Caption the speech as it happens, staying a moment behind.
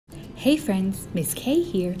Hey friends, Miss K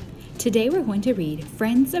here. Today we're going to read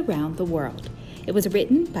Friends Around the World. It was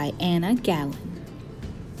written by Ana Galan.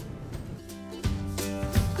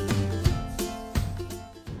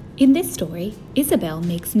 In this story, Isabel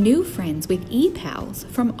makes new friends with e-pals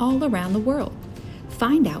from all around the world.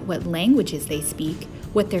 Find out what languages they speak,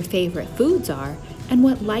 what their favorite foods are, and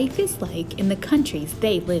what life is like in the countries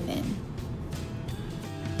they live in.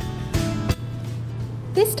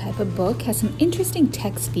 This type of book has some interesting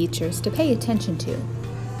text features to pay attention to.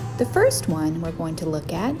 The first one we're going to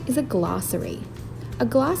look at is a glossary. A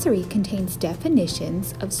glossary contains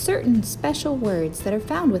definitions of certain special words that are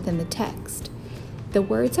found within the text. The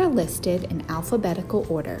words are listed in alphabetical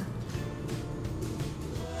order.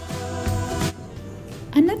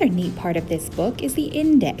 Another neat part of this book is the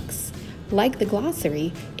index. Like the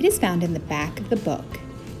glossary, it is found in the back of the book.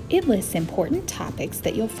 It lists important topics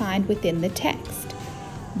that you'll find within the text.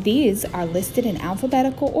 These are listed in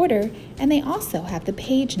alphabetical order, and they also have the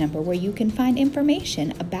page number where you can find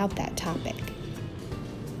information about that topic.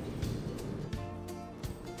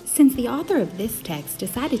 Since the author of this text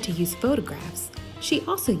decided to use photographs, she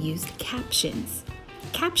also used captions.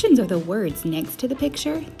 Captions are the words next to the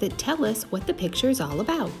picture that tell us what the picture is all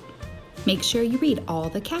about. Make sure you read all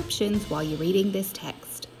the captions while you're reading this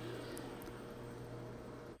text.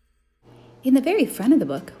 In the very front of the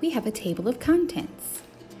book, we have a table of contents.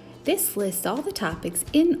 This lists all the topics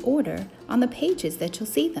in order on the pages that you'll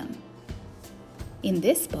see them. In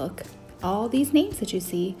this book, all these names that you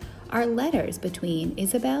see are letters between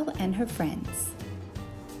Isabel and her friends.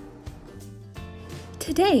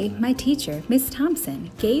 Today, my teacher, Miss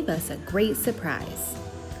Thompson, gave us a great surprise.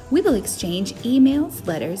 We will exchange emails,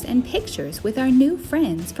 letters, and pictures with our new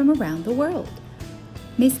friends from around the world.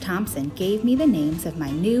 Miss Thompson gave me the names of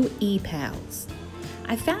my new e-pals.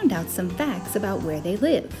 I found out some facts about where they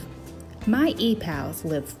live. My e-pals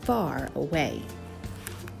live far away.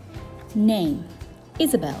 Name: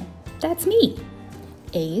 Isabel, that's me.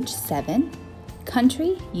 Age 7,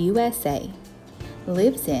 country USA.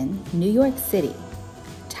 Lives in New York City.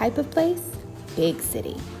 Type of place: big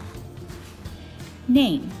city.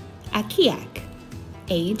 Name: Akiak.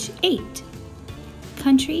 Age 8.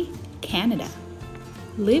 Country: Canada.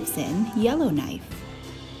 Lives in Yellowknife.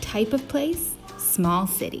 Type of place: small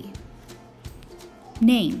city.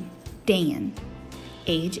 Name: Dan.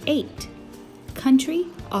 Age 8. Country: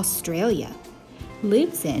 Australia.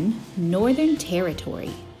 Lives in Northern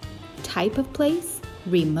Territory. Type of place: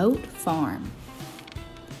 remote farm.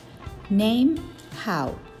 Name: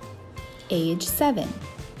 Hao. Age 7.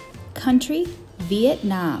 Country: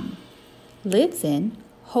 Vietnam. Lives in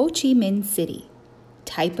Ho Chi Minh City.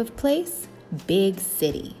 Type of place: big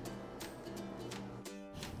city.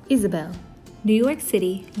 Isabel, New York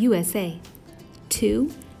City, USA.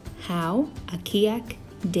 To Hao, Akiak,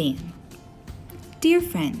 Dan. Dear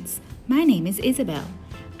friends, my name is Isabel.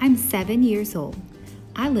 I'm 7 years old.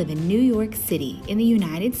 I live in New York City in the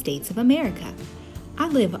United States of America. I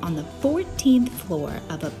live on the 14th floor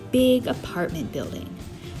of a big apartment building.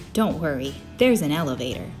 Don't worry, there's an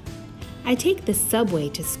elevator. I take the subway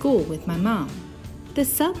to school with my mom. The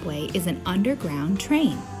subway is an underground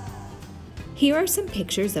train. Here are some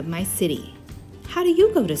pictures of my city. How do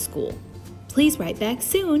you go to school? Please write back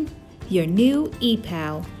soon. Your new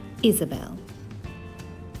e-pal, Isabel.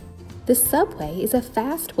 The subway is a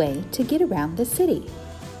fast way to get around the city.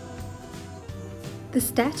 The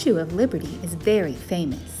Statue of Liberty is very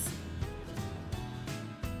famous.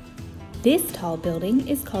 This tall building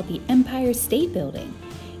is called the Empire State Building.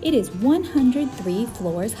 It is 103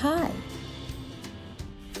 floors high.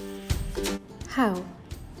 Hao,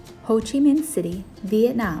 Ho Chi Minh City,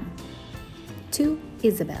 Vietnam. To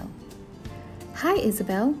Isabel. Hi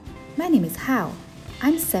Isabel, my name is Hao.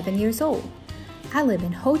 I'm 7 years old. I live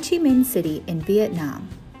in Ho Chi Minh City in Vietnam.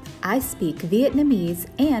 I speak Vietnamese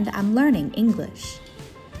and I'm learning English.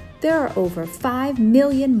 There are over 5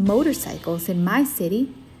 million motorcycles in my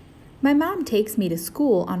city. My mom takes me to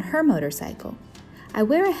school on her motorcycle. I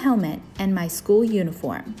wear a helmet and my school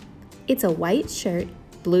uniform. It's a white shirt,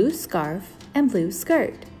 blue scarf, and blue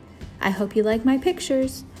skirt. I hope you like my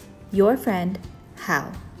pictures. Your friend,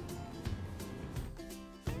 Hao.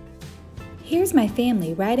 Here's my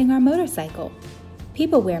family riding our motorcycle.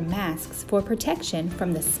 People wear masks for protection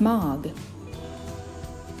from the smog.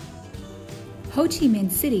 Ho Chi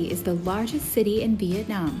Minh City is the largest city in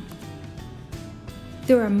Vietnam.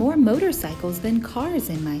 There are more motorcycles than cars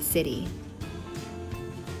in my city.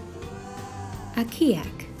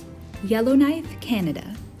 Akiak, Yellowknife,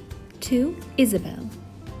 Canada. To Isabel.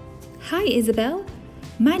 Hi Isabel,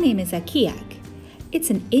 my name is Akiak. It's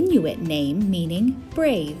an Inuit name meaning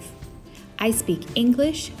brave. I speak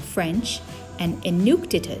English, French, and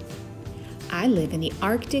Inuktitut. I live in the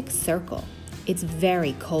Arctic Circle. It's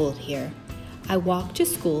very cold here. I walk to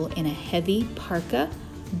school in a heavy parka,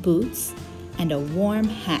 boots, and a warm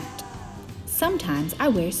hat. Sometimes I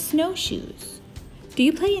wear snowshoes. Do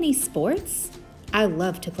you play any sports? I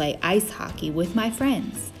love to play ice hockey with my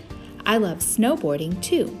friends. I love snowboarding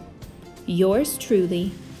too. Yours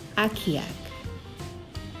truly, Akiak.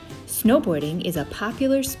 Snowboarding is a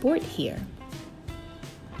popular sport here.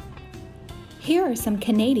 Here are some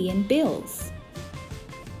Canadian bills.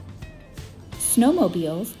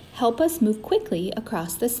 Snowmobiles help us move quickly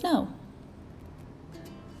across the snow.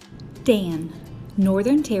 Dan,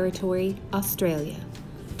 Northern Territory, Australia.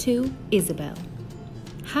 To Isabel.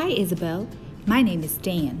 Hi Isabel, my name is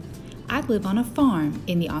Dan. I live on a farm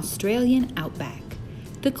in the Australian outback.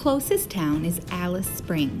 The closest town is Alice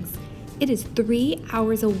Springs. It is 3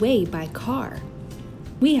 hours away by car.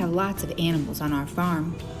 We have lots of animals on our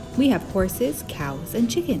farm. We have horses, cows,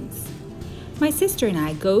 and chickens. My sister and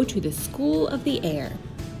I go to the School of the Air.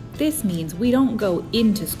 This means we don't go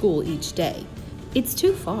into school each day. It's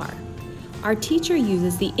too far. Our teacher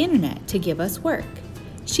uses the internet to give us work.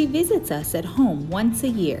 She visits us at home once a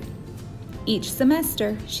year. Each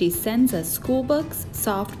semester, she sends us school books,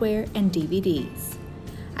 software, and DVDs.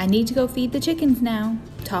 I need to go feed the chickens now.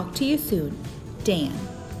 Talk to you soon. Dan.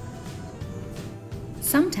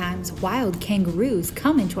 Sometimes wild kangaroos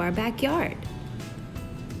come into our backyard.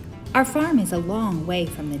 Our farm is a long way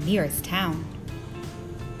from the nearest town.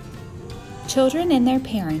 Children and their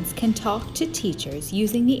parents can talk to teachers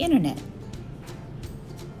using the internet.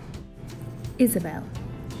 Isabel,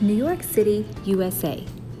 New York City, USA.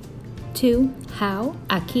 To How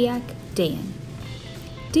Akiak Dan.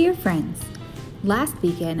 Dear friends, last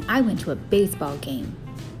weekend I went to a baseball game.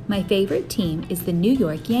 My favorite team is the New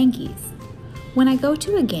York Yankees. When I go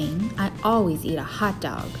to a game, I always eat a hot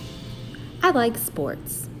dog. I like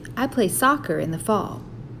sports. I play soccer in the fall.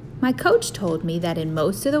 My coach told me that in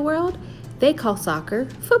most of the world, they call soccer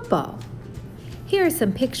football. Here are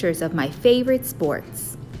some pictures of my favorite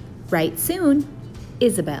sports. Right soon,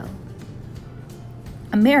 Isabel.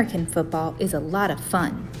 American football is a lot of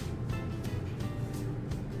fun.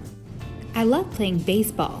 I love playing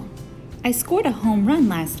baseball. I scored a home run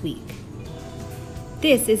last week.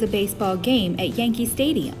 This is a baseball game at Yankee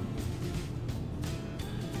Stadium.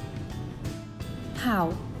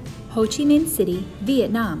 How? Ho Chi Minh City,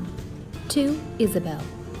 Vietnam. To Isabel.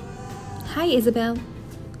 Hi Isabel.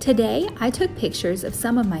 Today I took pictures of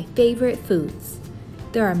some of my favorite foods.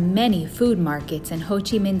 There are many food markets in Ho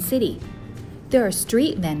Chi Minh City. There are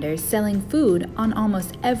street vendors selling food on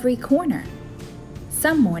almost every corner.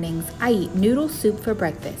 Some mornings I eat noodle soup for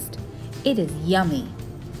breakfast. It is yummy.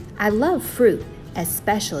 I love fruit,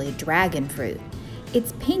 especially dragon fruit.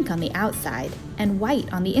 It's pink on the outside and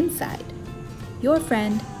white on the inside. Your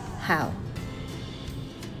friend, Hao.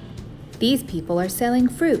 These people are selling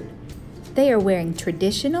fruit. They are wearing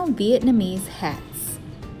traditional Vietnamese hats.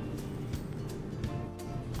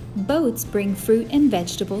 Boats bring fruit and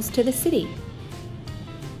vegetables to the city.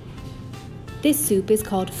 This soup is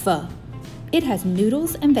called pho. It has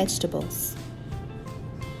noodles and vegetables.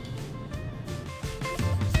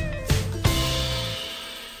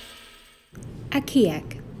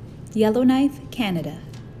 Akiak, Yellowknife, Canada.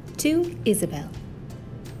 To Isabel.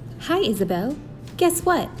 Hi Isabel. Guess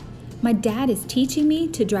what? My dad is teaching me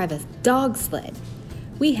to drive a dog sled.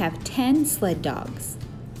 We have 10 sled dogs.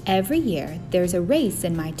 Every year there's a race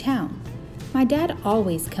in my town. My dad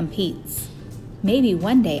always competes. Maybe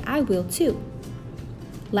one day I will too.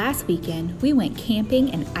 Last weekend we went camping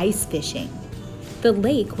and ice fishing. The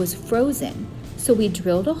lake was frozen, so we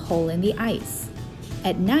drilled a hole in the ice.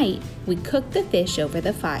 At night, we cooked the fish over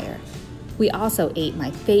the fire. We also ate my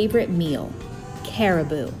favorite meal,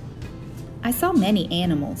 caribou. I saw many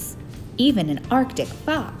animals, even an Arctic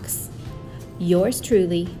fox. Yours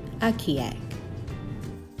truly, Akiak.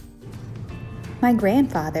 My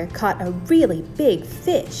grandfather caught a really big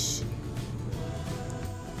fish.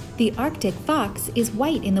 The Arctic fox is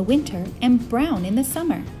white in the winter and brown in the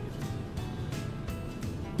summer.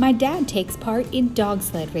 My dad takes part in dog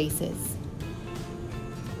sled races.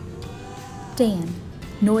 Dan,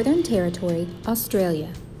 Northern Territory, Australia.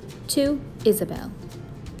 To Isabel.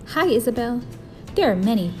 Hi Isabel. There are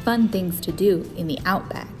many fun things to do in the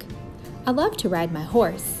outback. I love to ride my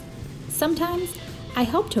horse. Sometimes I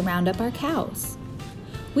help to round up our cows.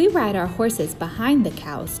 We ride our horses behind the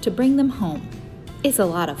cows to bring them home. It's a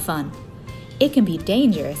lot of fun. It can be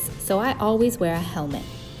dangerous, so I always wear a helmet.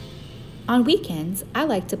 On weekends, I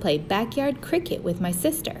like to play backyard cricket with my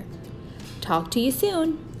sister. Talk to you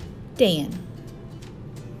soon. Dan.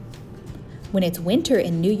 When it's winter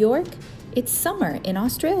in New York, it's summer in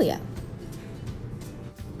Australia.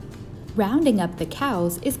 Rounding up the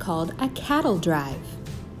cows is called a cattle drive.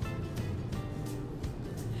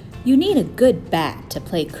 You need a good bat to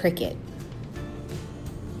play cricket.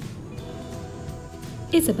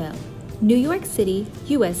 Isabel, New York City,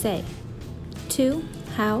 USA. To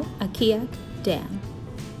How Akiak Dam.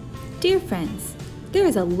 Dear friends, there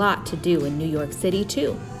is a lot to do in New York City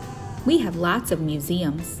too. We have lots of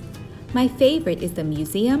museums. My favorite is the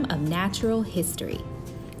Museum of Natural History.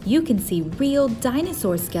 You can see real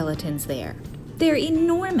dinosaur skeletons there. They're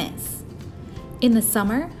enormous. In the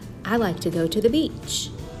summer, I like to go to the beach.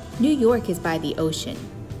 New York is by the ocean.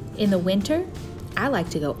 In the winter, I like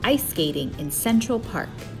to go ice skating in Central Park.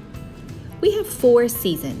 We have 4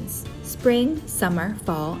 seasons: spring, summer,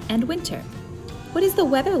 fall, and winter. What is the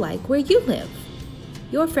weather like where you live?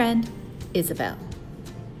 Your friend, Isabel.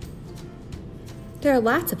 There are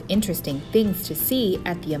lots of interesting things to see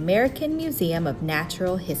at the American Museum of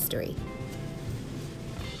Natural History.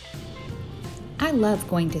 I love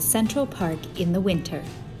going to Central Park in the winter.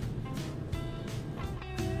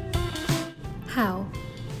 How?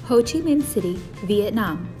 Ho Chi Minh City,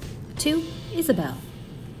 Vietnam. To Isabel.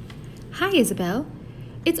 Hi, Isabel.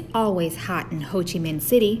 It's always hot in Ho Chi Minh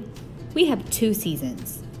City. We have 2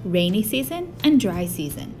 seasons, rainy season and dry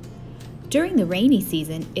season. During the rainy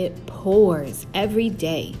season, it pours every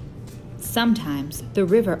day. Sometimes the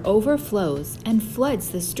river overflows and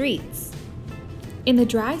floods the streets. In the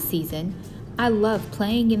dry season, I love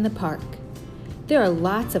playing in the park. There are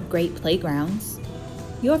lots of great playgrounds.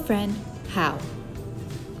 Your friend, How.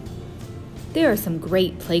 There are some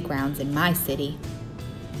great playgrounds in my city.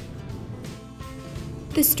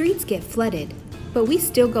 The streets get flooded, but we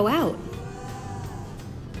still go out.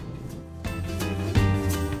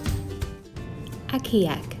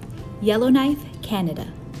 Akiak, Yellowknife, Canada.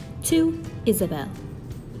 To Isabel.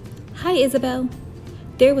 Hi, Isabel.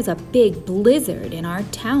 There was a big blizzard in our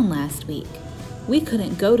town last week. We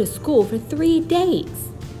couldn't go to school for 3 days.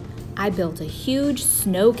 I built a huge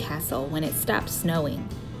snow castle when it stopped snowing.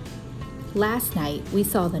 Last night, we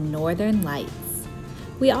saw the northern lights.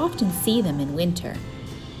 We often see them in winter.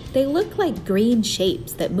 They look like green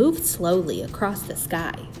shapes that move slowly across the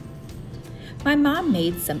sky. My mom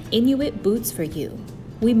made some Inuit boots for you.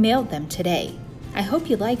 We mailed them today. I hope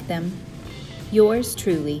you like them. Yours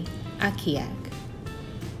truly, Akiak.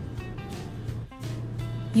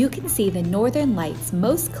 You can see the northern lights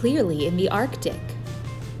most clearly in the Arctic.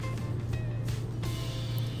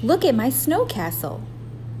 Look at my snow castle.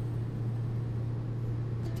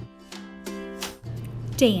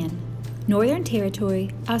 Dan, Northern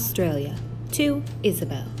Territory, Australia. To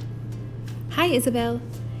Isabel. Hi, Isabel.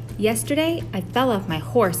 Yesterday, I fell off my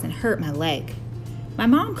horse and hurt my leg. My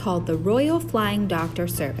mom called the Royal Flying Doctor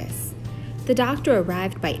Service. The doctor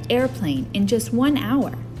arrived by airplane in just 1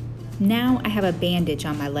 hour. Now I have a bandage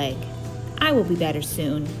on my leg. I will be better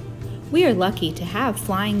soon. We are lucky to have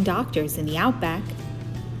flying doctors in the outback.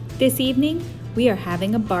 This evening, we are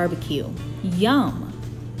having a barbecue. Yum!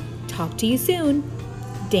 Talk to you soon.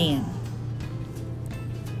 Dan.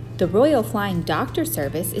 The Royal Flying Doctor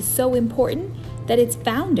Service is so important that its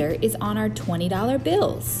founder is on our $20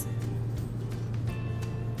 bills.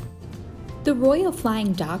 The Royal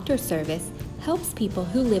Flying Doctor Service helps people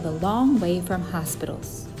who live a long way from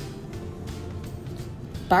hospitals.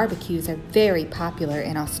 Barbecues are very popular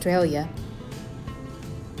in Australia.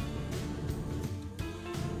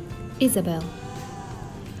 Isabel.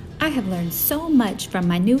 I have learned so much from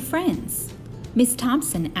my new friends. Miss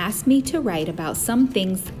Thompson asked me to write about some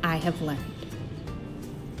things I have learned.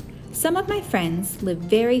 Some of my friends live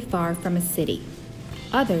very far from a city.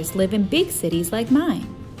 Others live in big cities like mine.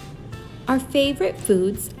 Our favorite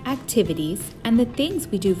foods, activities, and the things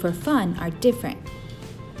we do for fun are different.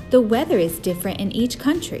 The weather is different in each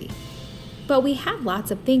country, but we have lots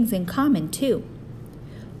of things in common too.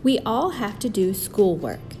 We all have to do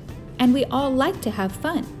schoolwork, and we all like to have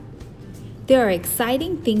fun. There are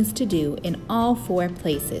exciting things to do in all 4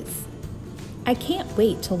 places. I can't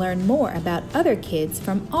wait to learn more about other kids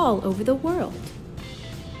from all over the world.